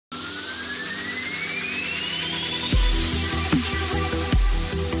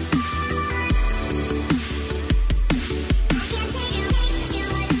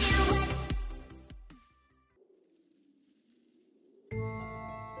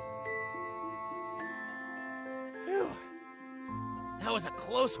That was a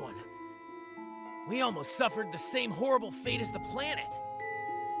close one. We almost suffered the same horrible fate as the planet.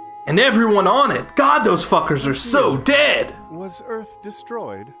 And everyone on it. God, those fuckers are so dead. Was Earth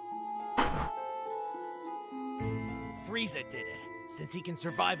destroyed? Frieza did it, since he can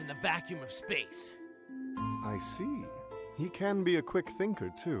survive in the vacuum of space. I see. He can be a quick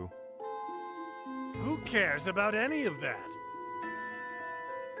thinker, too. Who cares about any of that?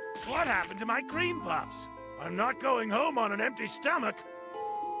 What happened to my cream puffs? I'm not going home on an empty stomach.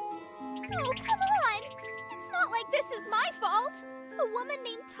 Oh, come on! It's not like this is my fault! A woman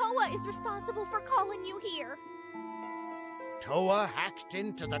named Toa is responsible for calling you here. Toa hacked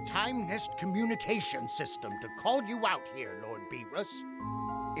into the Time-Nest communication system to call you out here, Lord Beerus.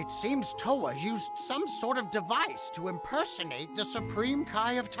 It seems Toa used some sort of device to impersonate the Supreme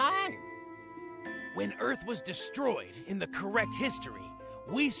Kai of Time. When Earth was destroyed in the correct history,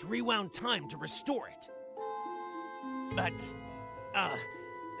 Whis rewound time to restore it. But,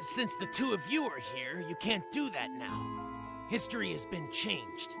 since the two of you are here, you can't do that now. History has been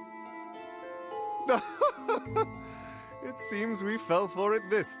changed. It seems we fell for it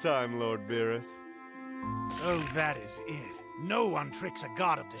this time, Lord Beerus. Oh, that is it. No one tricks a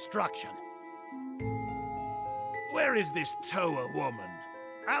god of destruction. Where is this Toa woman?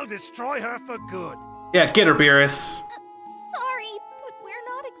 I'll destroy her for good. Yeah, get her, Beerus. Sorry, but we're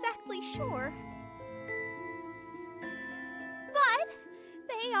not exactly sure. But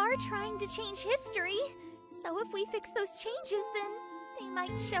they are trying to change history, so if we fix those changes, then they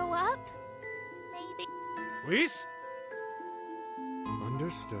might show up. Maybe. Whis?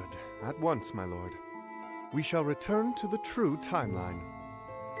 Understood. At once, my lord. We shall return to the true timeline.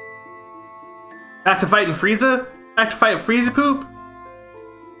 Back to fighting Frieza? Back to fight Frieza poop?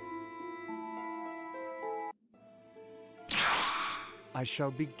 I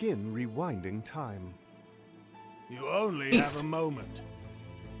shall begin rewinding time. You only have a moment.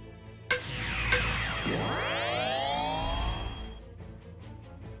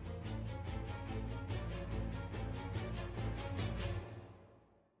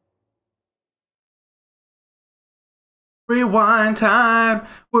 Rewind time,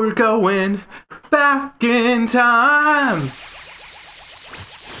 we're going back in time.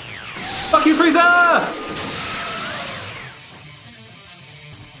 Fuck you, Frieza!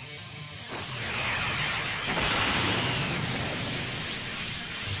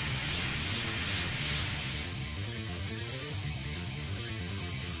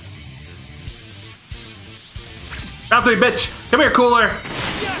 Round 3, bitch! Come here, Cooler!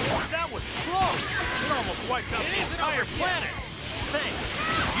 Yes, that was close! It almost wiped out the entire planet! Thanks,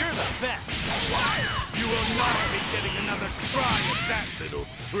 you're the best! You will not be getting another try at that little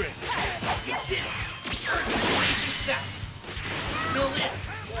trick. You did it! Great success! Fill in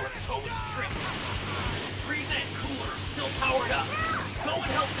more of Toa's tricks. Frieza and Cooler are still powered up. Go and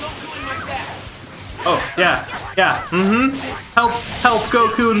help Goku and my dad! Oh, yeah, Help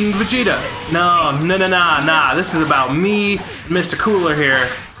Goku and Vegeta. Nah. This is about me, Mr. Cooler here.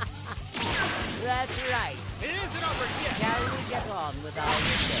 That's right. It isn't over yet! Shall we get on with our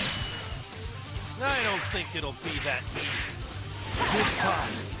day? I don't think it'll be that easy. This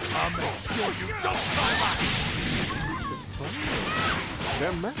time, I'll make sure you don't come back.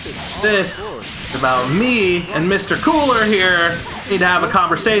 Their methods are This good. is about me and Mr. Cooler here. Need to have a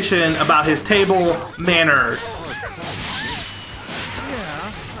conversation about his table manners. Yeah,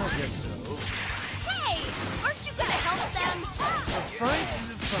 I guess so. Hey, aren't you gonna help them? A fight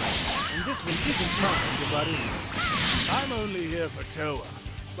is a fight, and this one isn't mine to butt in. I'm only here for Toa,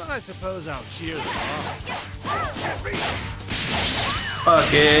 but I suppose I'll cheer them on.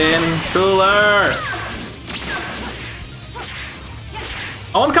 Fucking Cooler.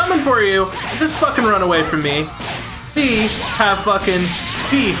 Oh, I'm coming for you. Just fucking run away from me. We have fucking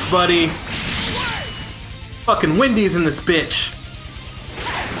beef, buddy. Fucking Wendy's in this bitch.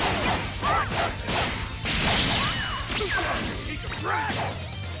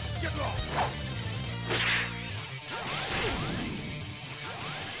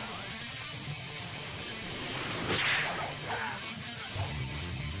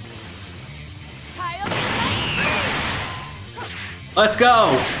 Let's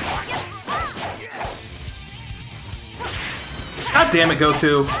go! God damn it,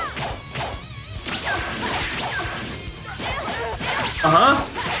 Goku. Uh-huh.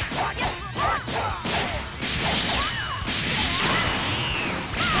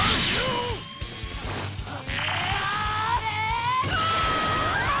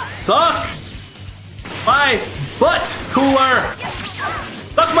 Suck! My butt, Cooler!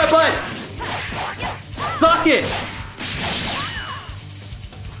 Suck my butt! Suck it!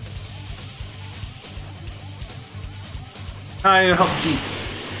 I help Jeets.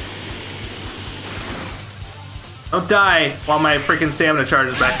 Don't die while my freaking stamina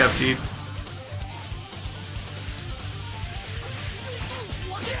charges back up, Jeets.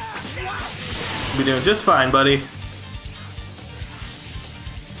 You'll be doing just fine, buddy.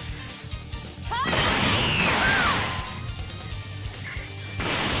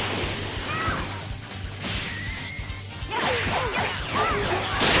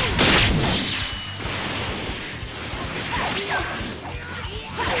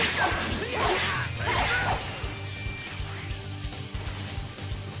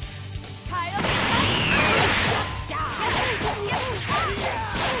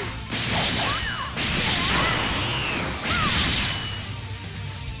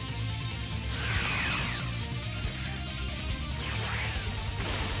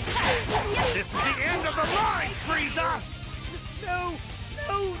 This is the end of the line, Frieza! No,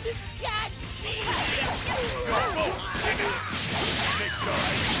 no, this can't be! Make sure I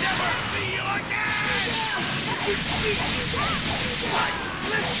never see you again!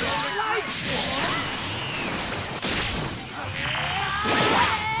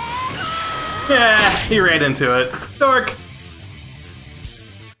 Yeah, he ran into it. Dork.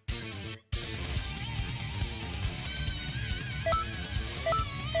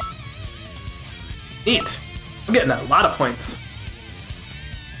 Neat. I'm getting a lot of points.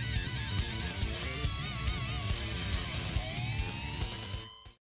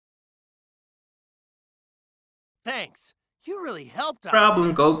 Thanks. You really helped out.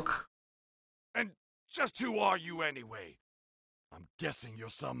 Problem, Gok. And just who are you anyway? I'm guessing you're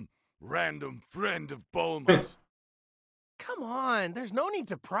some random friend of Bulma's. Come on, there's no need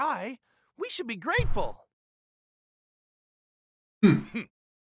to pry. We should be grateful. I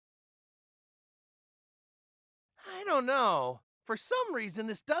don't know. For some reason,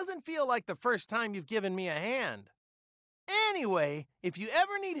 this doesn't feel like the first time you've given me a hand. Anyway, if you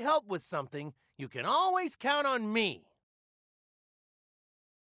ever need help with something, you can always count on me.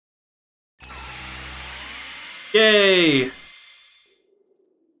 Yay!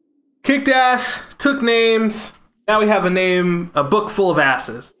 Kicked ass, took names. Now we have a book full of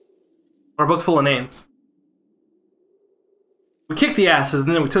asses. Or a book full of names. We kicked the asses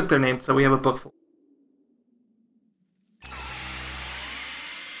and then we took their names, so we have a book full.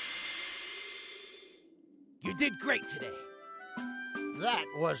 You did great today. That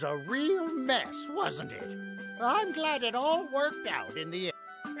was a real mess, wasn't it? I'm glad it all worked out in the end.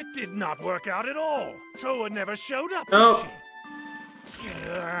 It did not work out at all. Toa never showed up, Oh. did she?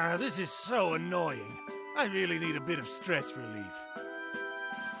 This is so annoying. I really need a bit of stress relief.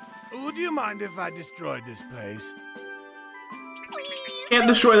 Would you mind if I destroyed this place? Please! Can't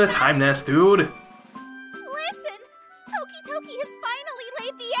destroy the time nest, dude. Listen! Toki has finally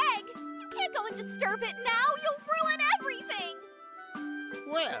laid the egg! You can't go and disturb it now! You'll ruin everything!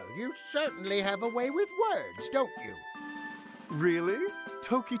 Well, you certainly have a way with words, don't you? Really?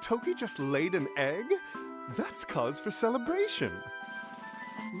 Toki just laid an egg? That's cause for celebration.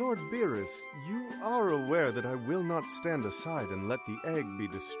 Lord Beerus, you are aware that I will not stand aside and let the egg be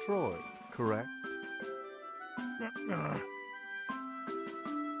destroyed, correct?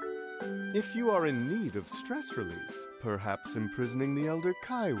 If you are in need of stress relief, perhaps imprisoning the Elder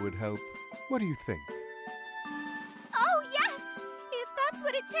Kai would help. What do you think? Oh, yes! If that's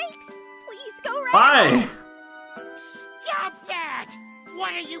what it takes, please go right Why? ahead. Stop that!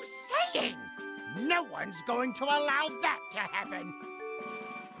 What are you saying? No one's going to allow that to happen.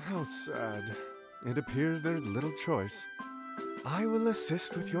 How sad. It appears there's little choice. I will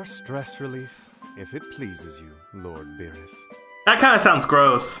assist with your stress relief, if it pleases you, Lord Beerus. That kind of sounds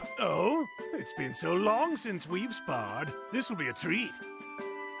gross. Oh, it's been so long since we've sparred. This will be a treat.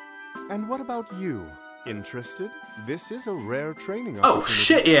 And what about you? Interested? This is a rare training Oh, opportunity.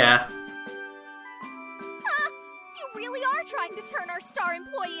 shit, yeah. You really are trying to turn our star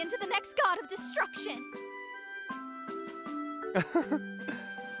employee into the next god of destruction.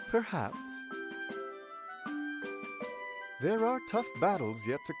 Perhaps. There are tough battles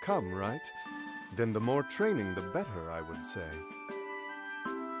yet to come, right? Then the more training, the better, I would say.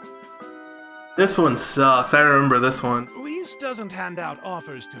 This one sucks. I remember this one. Whis doesn't hand out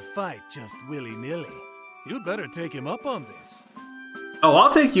offers to fight just willy-nilly. You'd better take him up on this. Oh,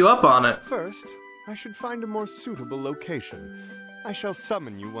 I'll take you up on it. First, I should find a more suitable location. I shall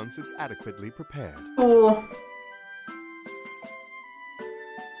summon you once it's adequately prepared. Cool.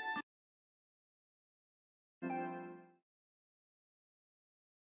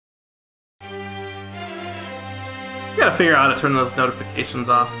 Gotta figure out how to turn those notifications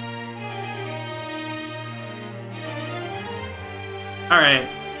off. Alright.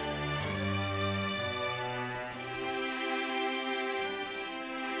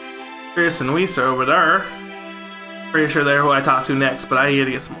 Beerus and Whis are over there. Pretty sure they're who I talk to next, but I need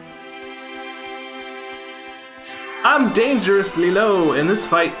to get some more. I'm dangerously low, and this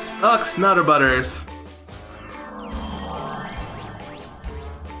fight sucks, Nutter Butters.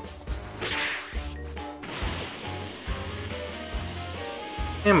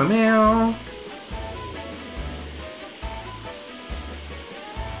 Meow.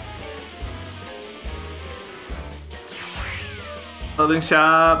 Clothing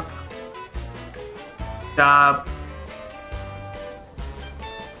shop. Shop.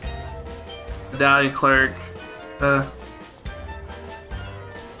 Medallion clerk. Shop.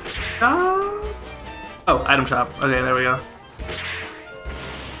 Oh, item shop. Okay, there we go.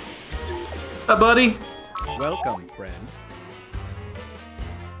 What's up, buddy? Welcome, friend.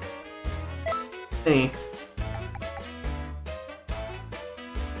 Hey.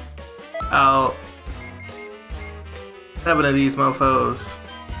 I'll 7 of these mofos.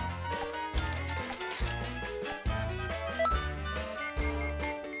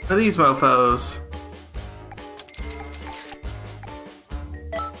 What are these mofos?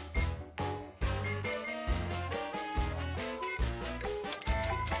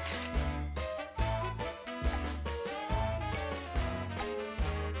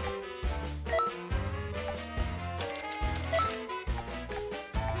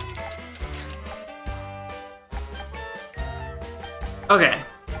 Okay.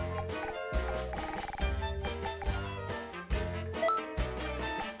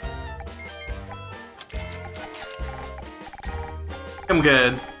 I'm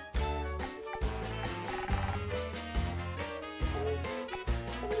good.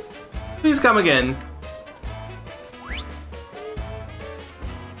 Please come again.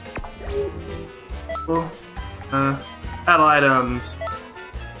 Cool. Battle items.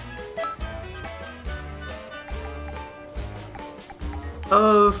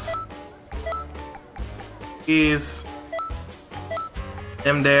 Those. These.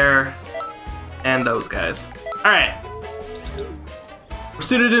 Them there. And those guys. Alright. We're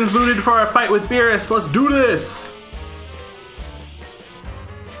suited and booted for our fight with Beerus. Let's do this!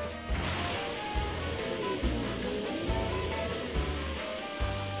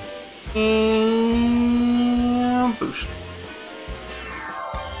 And boost.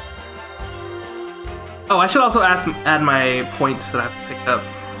 Oh, I should also add my points that I've picked up.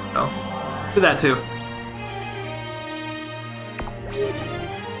 Oh, do that too.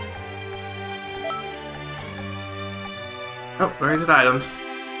 Oh, where did items?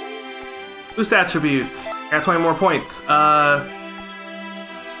 Boost attributes. I got 20 more points.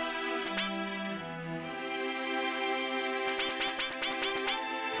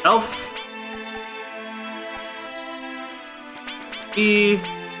 Health. E.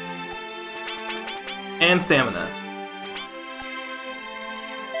 And stamina.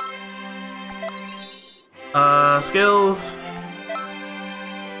 Skills.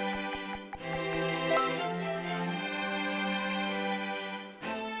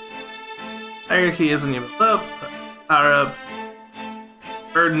 Hierarchy is when you move up. Power up.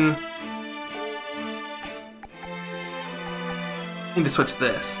 Burden. Need to switch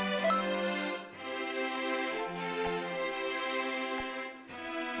this.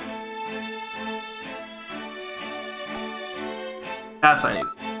 That's what I need.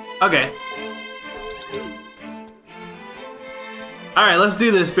 Okay. Alright, let's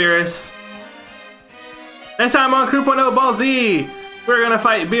do this, Beerus. Next time on Crew 0.0 Ball Z, we're gonna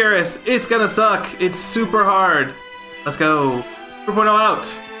fight Beerus. It's gonna suck. It's super hard. Let's go. Crew 0.0 out.